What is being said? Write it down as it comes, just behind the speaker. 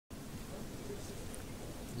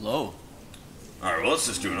Low. All right, well, let's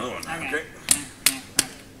just do another one. Okay.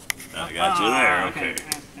 I got you there. Okay.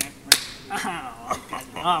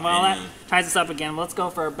 Oh, well, that ties us up again. Let's go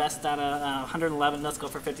for best out of 111. Let's go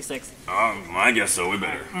for 56. I guess so. We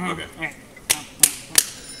better. Okay. Okay.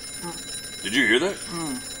 Did you hear that?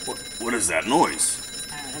 What is that noise?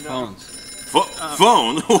 Phones.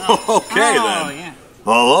 Phone? Okay, then. Yeah.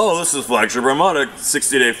 Hello, this is Flagship Armada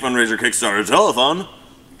 60-day fundraiser Kickstarter Telethon.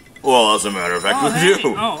 Well, as a matter of fact, with you.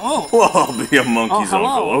 Oh. Well, I'll be a monkey's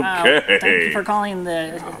hello. uncle. Okay. Thank you for calling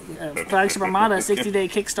the Flagship Armada 60-day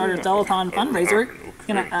Kickstarter Telethon fundraiser.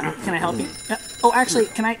 Can I help you? Oh, actually,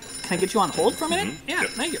 can I get you on hold for a minute? Yeah,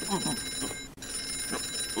 thank you.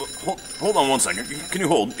 Hold on one second. Can you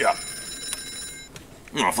hold? Yeah.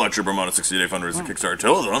 Flagship Armada 60-day fundraiser Kickstarter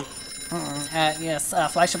Telethon. Yes,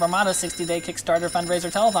 Flagship Armada 60-day Kickstarter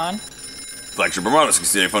fundraiser telethon. Flagship Armada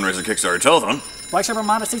 60-day fundraiser Kickstarter Telethon. Flagship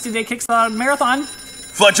Armada 60-day Kickstarter marathon.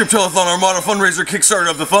 Flagship Telethon Armada fundraiser Kickstarter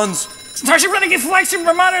of the funds. Flagship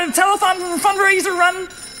Armada telethon fundraiser run.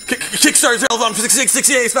 Kickstarter Telethon for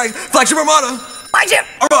 60 days. Flagship Armada. Flagship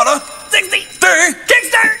Armada 60 day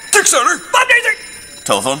Kickstarter fundraiser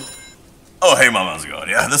Telethon. Oh, hey, Mom, how's it going?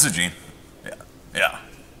 Yeah, this is Gene. Yeah.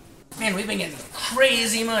 Man, we've been getting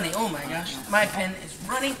crazy money. Oh my gosh. My pen is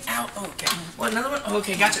running out. Okay. What, another one?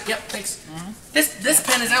 Okay, gotcha. Yep, thanks. This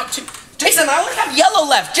pen is out too. Jason, I only have yellow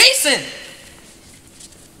left. Jason!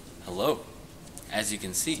 Hello. As you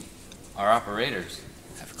can see, our operators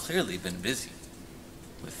have clearly been busy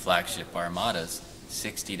with Flagship Armada's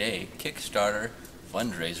 60-day Kickstarter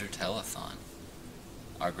fundraiser telethon.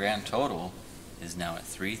 Our grand total is now at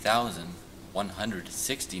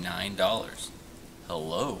 $3,169.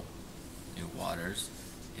 Hello, New Waters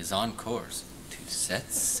is on course to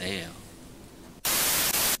set sail.